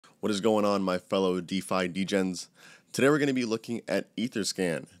What is going on, my fellow DeFi degens? Today we're going to be looking at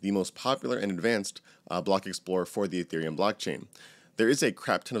Etherscan, the most popular and advanced block explorer for the Ethereum blockchain. There is a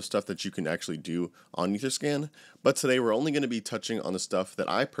crap ton of stuff that you can actually do on Etherscan, but today we're only going to be touching on the stuff that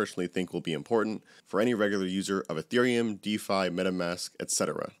I personally think will be important for any regular user of Ethereum, DeFi, Metamask,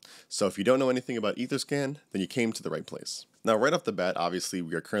 etc. So if you don't know anything about Etherscan, then you came to the right place. Now, right off the bat, obviously,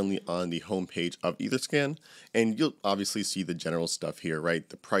 we are currently on the homepage of Etherscan, and you'll obviously see the general stuff here, right?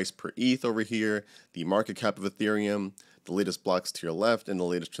 The price per ETH over here, the market cap of Ethereum, the latest blocks to your left, and the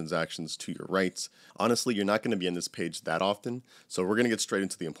latest transactions to your right. Honestly, you're not going to be on this page that often, so we're going to get straight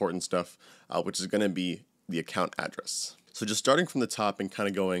into the important stuff, which is going to be the account address. So just starting from the top and kind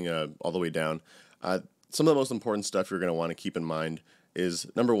of going all the way down, some of the most important stuff you're going to want to keep in mind is,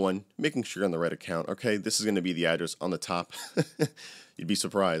 number one, making sure you're on the right account. Okay, this is going to be the address on the top. You'd be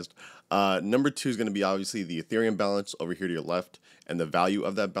surprised. Number two is going to be obviously the Ethereum balance over here to your left and the value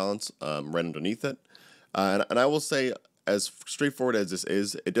of that balance right underneath it. And I will say, as straightforward as this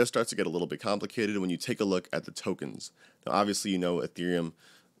is, it does start to get a little bit complicated when you take a look at the tokens. Now, obviously, you know Ethereum,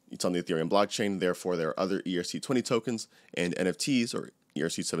 it's on the Ethereum blockchain, therefore there are other ERC20 tokens and NFTs or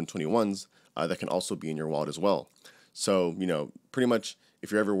ERC721s that can also be in your wallet as well. So, you know, pretty much if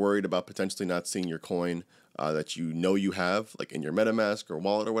you're ever worried about potentially not seeing your coin that you have, like in your Metamask or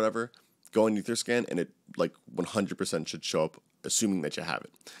wallet or whatever, go on Etherscan and it like 100% should show up, assuming that you have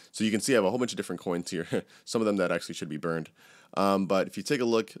it. So you can see I have a whole bunch of different coins here, some of them that actually should be burned. But if you take a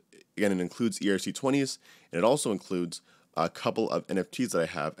look, again, it includes ERC20s, and it also includes a couple of NFTs that I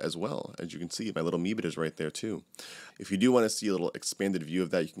have as well. As you can see, my little Meebit is right there too. If you do want to see a little expanded view of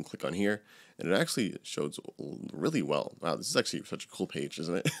that, you can click on here, and it actually shows really well. Wow, this is actually such a cool page,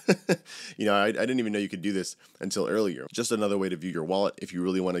 isn't it? You know, I didn't even know you could do this until earlier. Just another way to view your wallet if you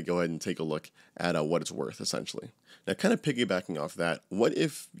really want to go ahead and take a look at what it's worth, essentially. Now, kind of piggybacking off that, what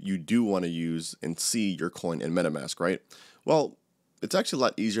if you do want to use and see your coin in Metamask, right? Well, it's actually a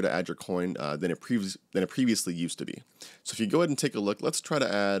lot easier to add your coin than it previously used to be. So if you go ahead and take a look, let's try to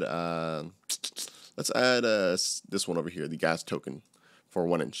add, this one over here, the gas token for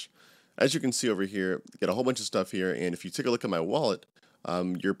 1 inch. As you can see over here, get a whole bunch of stuff here, and if you take a look at my wallet,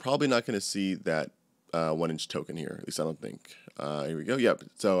 you're probably not going to see that 1 inch token here, at least I don't think. Here we go, yep.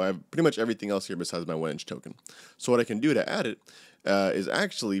 So I have pretty much everything else here besides my 1 inch token. So what I can do to add it is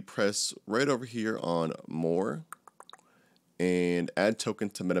actually press right over here on More, and add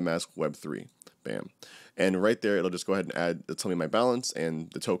token to MetaMask Web3. Bam. And right there, it'll just go ahead and tell me my balance, and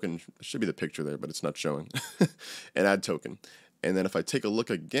the token should be the picture there, but it's not showing. And add token. And then if I take a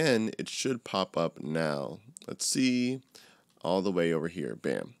look again, it should pop up now. Let's see, all the way over here.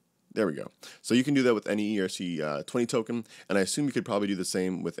 Bam. There we go. So you can do that with any ERC20 token, and I assume you could probably do the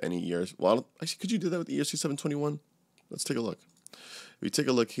same with any ERC. Well, actually, could you do that with ERC721? Let's take a look. If you take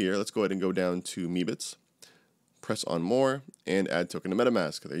a look here, let's go ahead and go down to Meebits. Press on More, and add token to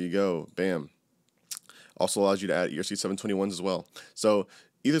MetaMask. There you go. Bam. Also allows you to add ERC721s as well. So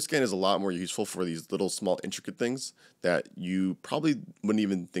Etherscan is a lot more useful for these little small intricate things that you probably wouldn't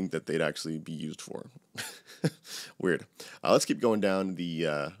even think that they'd actually be used for. Weird. Let's keep going down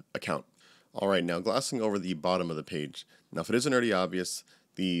the account. All right, now glassing over the bottom of the page. Now, if it isn't already obvious,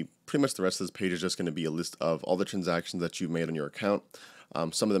 pretty much the rest of this page is just going to be a list of all the transactions that you've made on your account.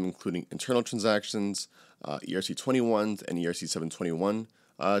 Some of them including internal transactions, ERC21s, and ERC721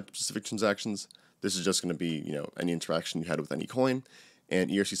 specific transactions. This is just going to be, you know, any interaction you had with any coin, and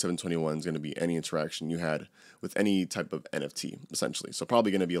ERC721 is going to be any interaction you had with any type of NFT, essentially. So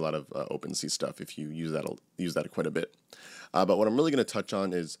probably going to be a lot of OpenSea stuff if you use that quite a bit. But what I'm really going to touch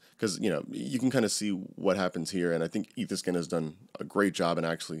on is, because, you know, you can kind of see what happens here, and I think Etherscan has done a great job in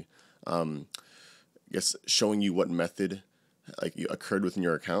actually, I guess, showing you what method occurred within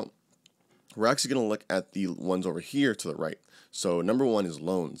your account. We're actually going to look at the ones over here to the right. So number one is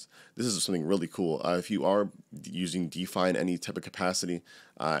loans. This is something really cool. If you are using DeFi in any type of capacity,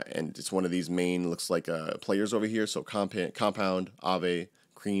 and it's one of these main, looks like players over here, so Compound, Aave,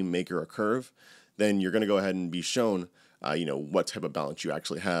 Cream, Maker, or Curve, then you're going to go ahead and be shown you know, what type of balance you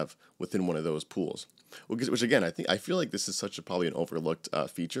actually have within one of those pools. Which again, I feel like this is probably an overlooked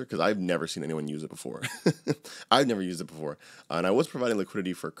feature, because I've never seen anyone use it before. I've never used it before, and I was providing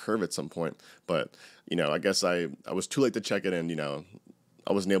liquidity for Curve at some point, but you know, I guess I was too late to check it, and you know,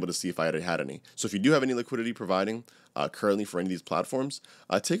 I wasn't able to see if I had any. So if you do have any liquidity providing currently for any of these platforms,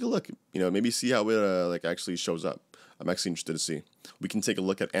 take a look. You know, maybe see how it actually shows up. I'm actually interested to see. We can take a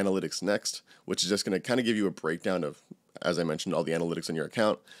look at analytics next, which is just going to kind of give you a breakdown of, as I mentioned, all the analytics in your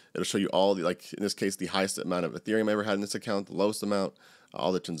account. It'll show you all the, like in this case, the highest amount of Ethereum I ever had in this account, the lowest amount,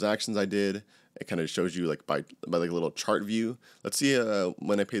 all the transactions I did, It kind of shows you like by like a little chart view. Let's see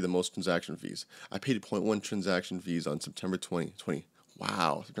when I pay the most transaction fees. I paid 0.1 transaction fees on September 2020.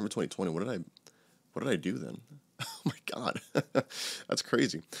 Wow, September 2020. What did I do then? Oh my God, that's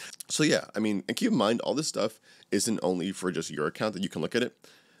crazy. So yeah, I mean, and keep in mind, all this stuff isn't only for just your account that you can look at it.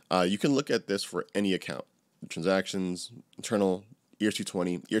 You can look at this for any account. Transactions, internal,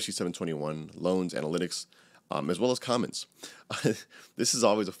 ERC20, ERC721, loans, analytics, as well as comments. This is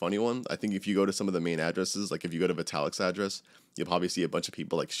always a funny one. I think if you go to some of the main addresses, like if you go to Vitalik's address, you'll probably see a bunch of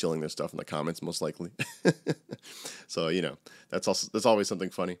people like shilling their stuff in the comments, most likely. So, you know, that's always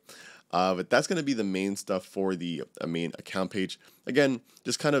something funny. But that's going to be the main stuff for the main account page. Again,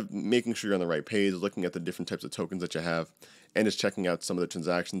 just kind of making sure you're on the right page, looking at the different types of tokens that you have, and just checking out some of the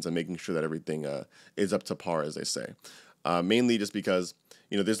transactions and making sure that everything is up to par, as they say. Mainly just because,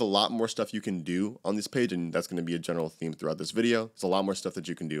 you know, there's a lot more stuff you can do on this page, and that's going to be a general theme throughout this video. There's a lot more stuff that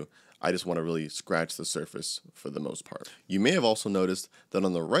you can do. I just want to really scratch the surface for the most part. You may have also noticed that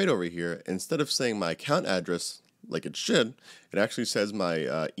on the right over here, instead of saying my account address like it should, it actually says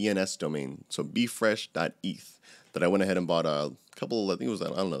my ENS domain, so befresh.eth, that I went ahead and bought a couple, I think it was, I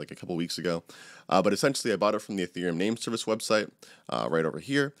don't know, like a couple weeks ago. But essentially, I bought it from the Ethereum name service website right over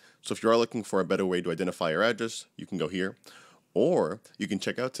here. So if you are looking for a better way to identify your address, you can go here. Or you can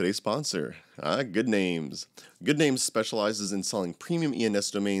check out today's sponsor, Good Names. Good Names specializes in selling premium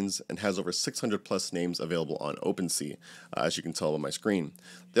ENS domains and has over 600 plus names available on OpenSea, as you can tell on my screen.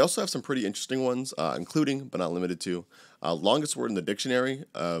 They also have some pretty interesting ones, including, but not limited to, longest word in the dictionary.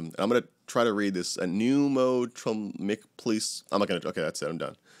 And I'm going to try to read this, a pneumotropiclis. I'm not going to, okay, that's it, I'm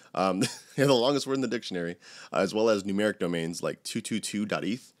done. They have the longest word in the dictionary, as well as numeric domains like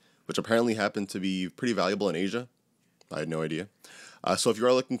 222.eth, which apparently happen to be pretty valuable in Asia. I had no idea. So if you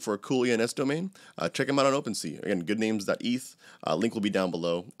are looking for a cool ENS domain, check them out on OpenSea. Again, goodnames.eth. Link will be down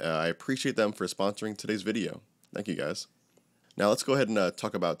below. I appreciate them for sponsoring today's video. Thank you, guys. Now let's go ahead and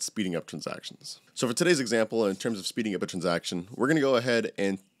talk about speeding up transactions. So for today's example, in terms of speeding up a transaction, we're going to go ahead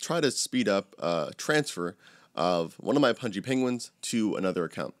and try to speed up a transfer of one of my Punji Penguins to another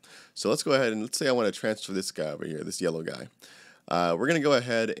account. So let's go ahead and let's say I want to transfer this guy over here, this yellow guy. We're going to go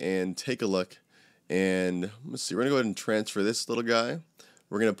ahead and take a look. And let's see, we're gonna go ahead and transfer this little guy.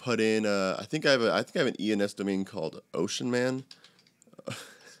 We're gonna put in, I think I have an ENS domain called Oceanman,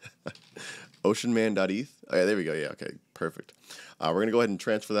 Oceanman.eth. Okay, there we go. Yeah, okay, perfect. We're gonna go ahead and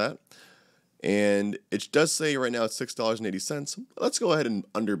transfer that, and it does say right now it's $6.80. Let's go ahead and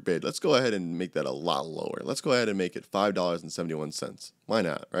underbid. Let's go ahead and make that a lot lower. Let's go ahead and make it $5.71. Why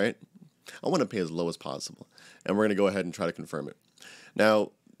not, right? I want to pay as low as possible, and we're gonna go ahead and try to confirm it.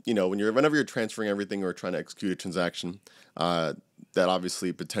 Now, you know, whenever you're transferring everything or trying to execute a transaction, that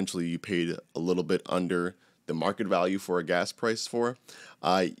obviously potentially you paid a little bit under the market value for a gas price for,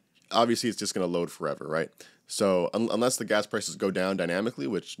 obviously it's just going to load forever, right? So unless the gas prices go down dynamically,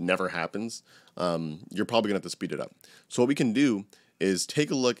 which never happens, you're probably going to have to speed it up. So what we can do is take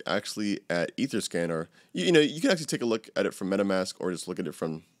a look actually at Etherscan, or you know, you can actually take a look at it from Metamask, or just look at it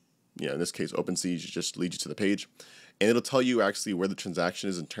from, you know, in this case OpenSea just leads you to the page. And it'll tell you actually where the transaction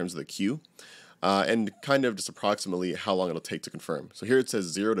is in terms of the queue, and kind of just approximately how long it'll take to confirm. So here it says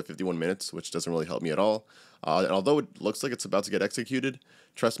 0 to 51 minutes, which doesn't really help me at all. And although it looks like it's about to get executed,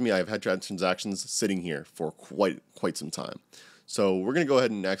 trust me, I've had transactions sitting here for quite some time. So we're going to go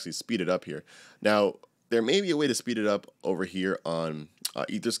ahead and actually speed it up here. Now, there may be a way to speed it up over here on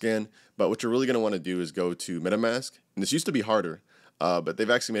Etherscan, but what you're really going to want to do is go to Metamask. And this used to be harder. But they've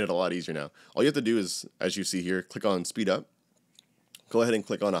actually made it a lot easier now. All you have to do is, as you see here, click on speed up. Go ahead and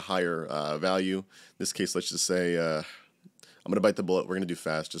click on a higher value. In this case, let's just say, I'm going to bite the bullet. We're going to do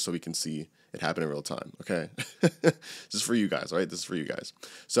fast just so we can see it happen in real time, okay? This is for you guys, all right? This is for you guys.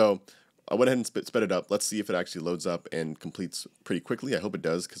 So I went ahead and sped it up. Let's see if it actually loads up and completes pretty quickly. I hope it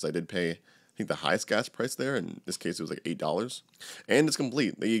does, because I did pay, I think, the highest gas price there. In this case, it was like $8. And it's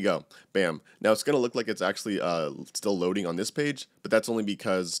complete. There you go. Bam. Now, it's going to look like it's actually still loading on this page, but that's only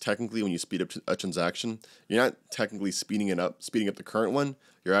because technically when you speed up a transaction, you're not technically speeding up the current one.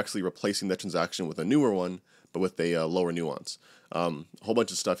 You're actually replacing that transaction with a newer one, but with a lower nuance. A whole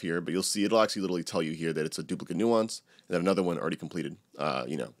bunch of stuff here, but you'll see it'll actually literally tell you here that it's a duplicate nuance and then another one already completed,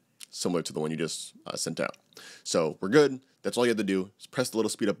 you know, similar to the one you just sent out. So we're good. That's all you have to do is press the little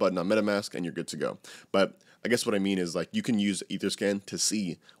speed up button on MetaMask and you're good to go. But I guess what I mean is, like, you can use Etherscan to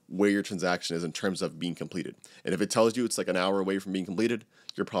see where your transaction is in terms of being completed. And if it tells you it's like an hour away from being completed,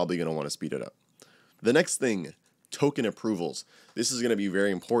 you're probably going to want to speed it up. The next thing, token approvals. This is going to be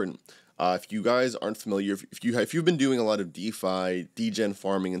very important. If you guys aren't familiar, if you've been doing a lot of DeFi, degen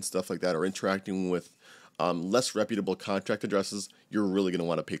farming and stuff like that, or interacting with less reputable contract addresses, you're really going to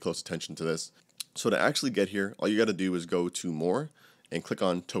want to pay close attention to this. So to actually get here, all you got to do is go to More and click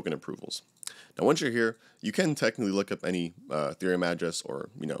on Token Approvals. Now, once you're here, you can technically look up any Ethereum address or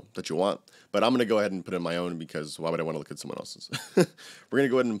that you want, but I'm going to go ahead and put in my own because why would I want to look at someone else's? We're going to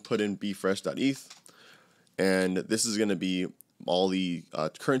go ahead and put in bfresh.eth, and this is going to be all the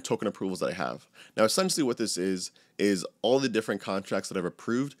current token approvals that I have. Now, essentially what this is all the different contracts that I've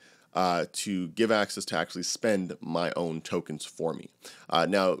approved to give access to actually spend my own tokens for me.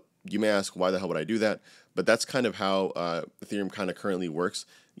 Now, you may ask, why the hell would I do that? But that's kind of how Ethereum kind of currently works.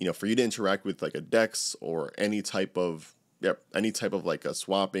 For you to interact with like a DEX or any type of like a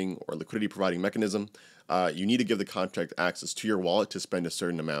swapping or liquidity providing mechanism, you need to give the contract access to your wallet to spend a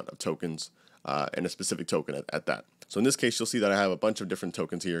certain amount of tokens and a specific token at that. So in this case, you'll see that I have a bunch of different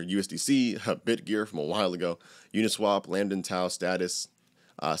tokens here: USDC, BitGear from a while ago, Uniswap, Lambda Tau, Status,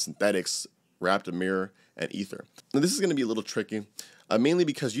 Synthetics, Wrapped Mirror, and Ether. Now this is going to be a little tricky, mainly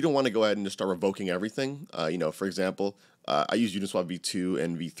because you don't want to go ahead and just start revoking everything. For example, I use Uniswap v2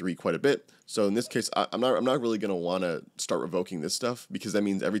 and v3 quite a bit. So in this case, I'm not really going to want to start revoking this stuff, because that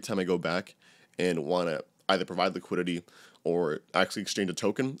means every time I go back and want to either provide liquidity or actually exchange a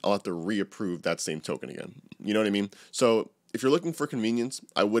token, I'll have to reapprove that same token again. You know what I mean? So if you're looking for convenience,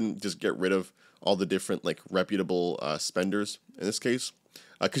 I wouldn't just get rid of all the different like reputable spenders in this case,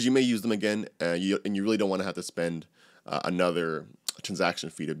 because you may use them again, and you really don't want to have to spend another transaction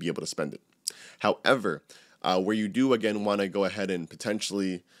fee to be able to spend it. However, where you do again want to go ahead and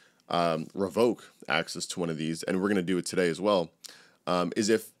potentially revoke access to one of these, and we're going to do it today as well, is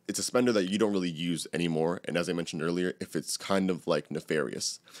if it's a spender that you don't really use anymore, and as I mentioned earlier, if it's kind of like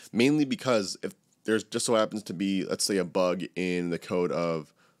nefarious. Mainly because if there's just so happens to be, let's say, a bug in the code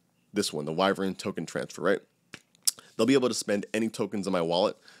of this one, the Wyvern token transfer, right? They'll be able to spend any tokens in my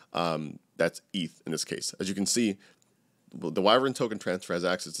wallet, that's ETH in this case. As you can see, the Wyvern token transfer has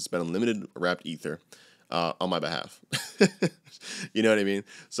access to spend unlimited wrapped Ether on my behalf. You know what I mean?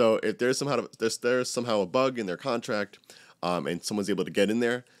 So if there's somehow a bug in their contract, and someone's able to get in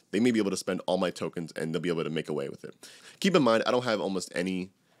there, they may be able to spend all my tokens and they'll be able to make away with it. Keep in mind, I don't have almost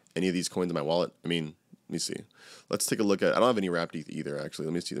any of these coins in my wallet. I mean, let me see. Let's take a look at, I don't have any wrapped ETH either, actually.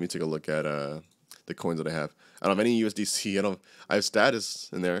 Let me see. Let me take a look at the coins that I have. I don't have any USDC. I have Status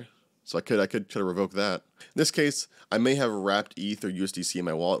in there, so I could try to revoke that. In this case, I may have wrapped ETH or USDC in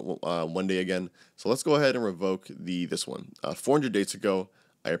my wallet one day again. So let's go ahead and revoke this one. 400 days ago,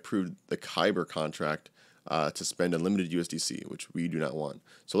 I approved the Kyber contract to spend unlimited USDC, which we do not want.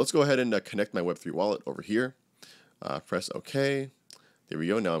 So let's go ahead and connect my Web3 wallet over here. Press OK. There we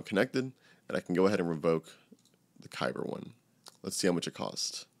go. Now I'm connected, and I can go ahead and revoke the Kyber one. Let's see how much it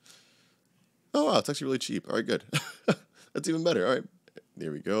costs. Oh, wow, it's actually really cheap. All right, good. That's even better. All right,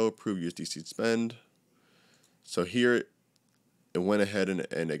 there we go. Approve USDC spend. So here, it went ahead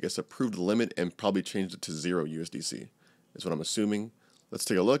and I guess approved the limit and probably changed it to 0 USDC, is what I'm assuming. Let's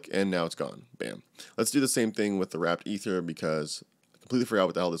take a look, and now it's gone. Bam. Let's do the same thing with the wrapped Ether, because I completely forgot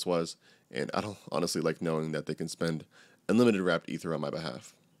what the hell this was, and I don't honestly like knowing that they can spend unlimited wrapped Ether on my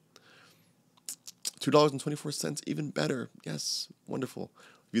behalf. $2.24, even better. Yes, wonderful.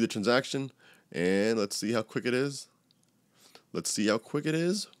 View the transaction, and let's see how quick it is. Let's see how quick it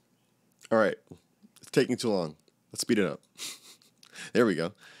is. All right, it's taking too long. Let's speed it up. There we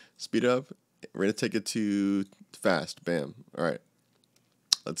go. Speed it up. We're gonna take it to fast. Bam. All right.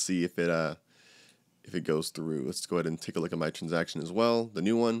 Let's see if it goes through. Let's go ahead and take a look at my transaction as well, the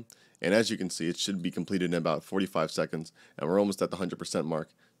new one. And as you can see, it should be completed in about 45 seconds, and we're almost at the 100%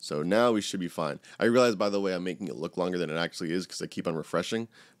 mark. So now we should be fine. I realize, by the way, I'm making it look longer than it actually is because I keep on refreshing,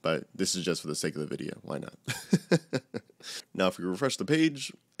 but this is just for the sake of the video. Why not? Now, if we refresh the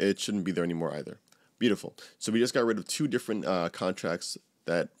page, it shouldn't be there anymore either. Beautiful. So we just got rid of 2 different contracts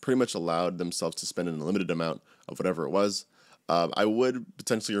that pretty much allowed themselves to spend an unlimited amount of whatever it was. I would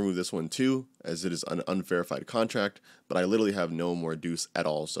potentially remove this one too, as it is an unverified contract, but I literally have no more deuce at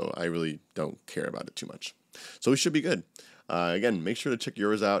all, so I really don't care about it too much. So we should be good. Again, make sure to check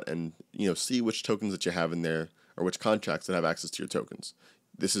yours out and see which tokens that you have in there, or which contracts that have access to your tokens.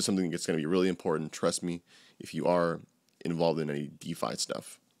 This is something that's going to be really important, trust me, if you are involved in any DeFi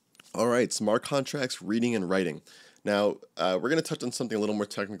stuff. All right, smart contracts, reading and writing. Now, we're going to touch on something a little more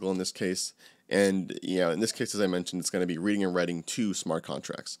technical in this case. And in this case, as I mentioned, it's going to be reading and writing 2 smart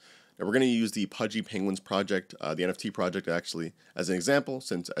contracts. Now, we're going to use the Pudgy Penguins project, the NFT project, actually, as an example,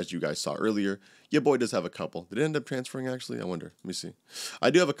 since, as you guys saw earlier, your boy does have a couple. Did it end up transferring, actually? I wonder. Let me see. I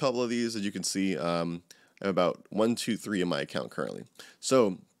do have a couple of these, as you can see. I have about 1, 2, 3 in my account currently. So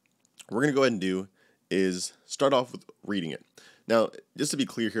what we're going to go ahead and do is start off with reading it. Now, just to be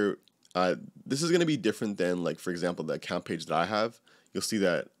clear here, This is going to be different than, like, for example, the account page that I have. You'll see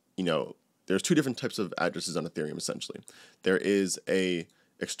that, there's two different types of addresses on Ethereum, essentially. There is a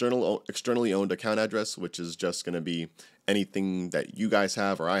externally owned account address, which is just going to be anything that you guys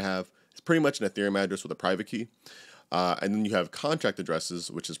have or I have. It's pretty much an Ethereum address with a private key. And then you have contract addresses,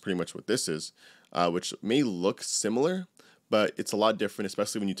 which is pretty much what this is, which may look similar, but it's a lot different,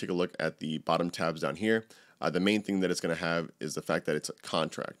 especially when you take a look at the bottom tabs down here. The main thing that it's going to have is the fact that it's a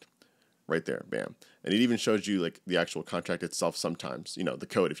contract. Right there, bam. And it even shows you like the actual contract itself sometimes, the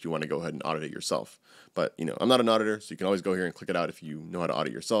code if you want to go ahead and audit it yourself. But, I'm not an auditor, so you can always go here and click it out if you know how to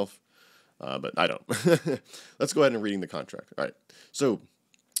audit yourself. But I don't. Let's go ahead and reading the contract. All right. So what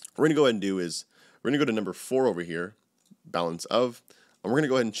we're going to go ahead and do is we're going to go to number 4 over here, balance of, and we're going to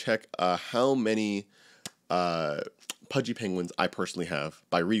go ahead and check how many pudgy penguins I personally have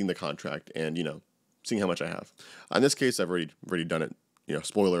by reading the contract and, seeing how much I have. In this case, I've already done it.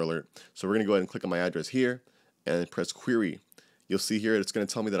 Spoiler alert. So we're going to go ahead and click on my address here and press query. You'll see here it's going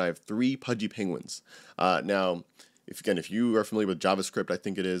to tell me that I have 3 pudgy penguins. Now, if you are familiar with JavaScript, I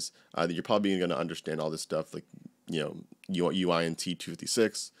think it is, that you're probably going to understand all this stuff like, UINT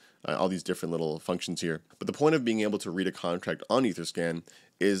 256, all these different little functions here. But the point of being able to read a contract on Etherscan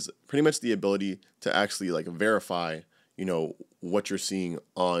is pretty much the ability to actually like verify, what you're seeing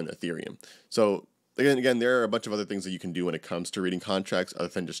on Ethereum. So Again, there are a bunch of other things that you can do when it comes to reading contracts other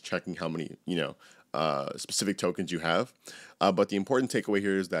than just checking how many, specific tokens you have. But the important takeaway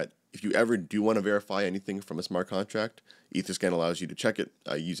here is that if you ever do want to verify anything from a smart contract, Etherscan allows you to check it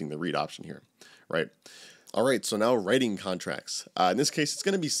using the read option here, right? All right, so now writing contracts. In this case, it's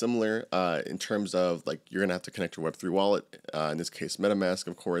going to be similar in terms of like you're going to have to connect your Web3 wallet, in this case, Metamask,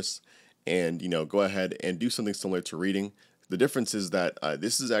 of course, and, go ahead and do something similar to reading. The difference is that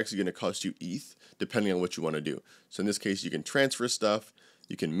this is actually going to cost you ETH depending on what you want to do. So in this case, you can transfer stuff,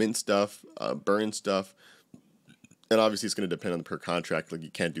 you can mint stuff, burn stuff, and obviously it's going to depend on the per contract. Like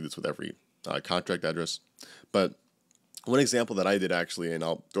you can't do this with every contract address. But one example that I did actually, and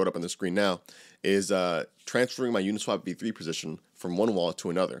I'll throw it up on the screen now, is transferring my Uniswap V3 position from one wallet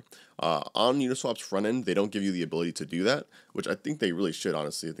to another. On Uniswap's front end, they don't give you the ability to do that, which I think they really should,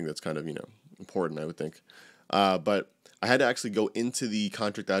 honestly. I think that's kind of, important, I would think. But I had to actually go into the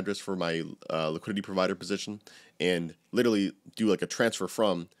contract address for my liquidity provider position and literally do like a transfer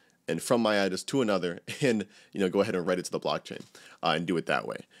from my address to another and, go ahead and write it to the blockchain and do it that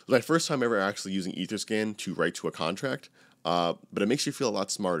way. It was my first time ever actually using Etherscan to write to a contract, but it makes you feel a lot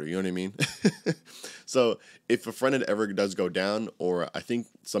smarter, you know what I mean? So if a front end ever does go down, or I think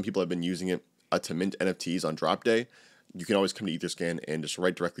some people have been using it to mint NFTs on drop day, you can always come to Etherscan and just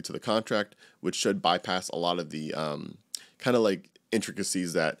write directly to the contract, which should bypass a lot of the kind of like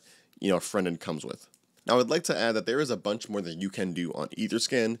intricacies that, a front end comes with. Now, I'd like to add that there is a bunch more that you can do on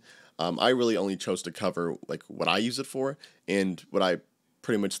Etherscan. I really only chose to cover like what I use it for and what I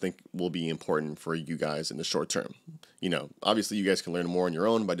pretty much think will be important for you guys in the short term. Obviously you guys can learn more on your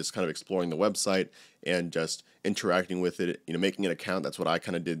own by just kind of exploring the website and just interacting with it, making an account. That's what I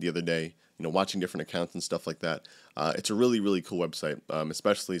kind of did the other day, watching different accounts and stuff like that. It's a really, really cool website,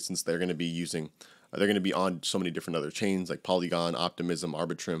 especially since they're going to be on so many different other chains like Polygon, Optimism,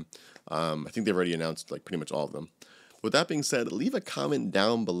 Arbitrum. I think they've already announced like pretty much all of them. With that being said, leave a comment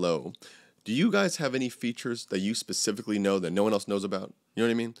down below. Do you guys have any features that you specifically know that no one else knows about? You know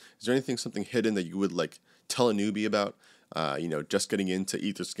what I mean? Is there something hidden that you would like tell a newbie about? Just getting into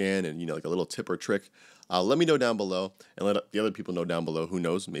Etherscan and, like a little tip or trick. Let me know down below and let the other people know down below who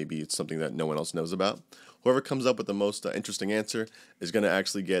knows. Maybe it's something that no one else knows about. Whoever comes up with the most interesting answer is going to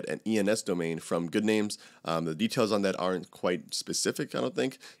actually get an ENS domain from Good Names. The details on that aren't quite specific, I don't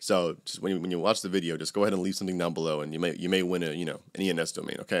think. So just when you watch the video, just go ahead and leave something down below, and you may win an ENS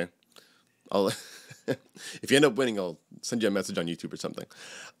domain. Okay. If you end up winning, I'll send you a message on YouTube or something.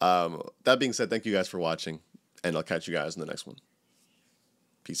 That being said, thank you guys for watching, and I'll catch you guys in the next one.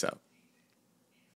 Peace out.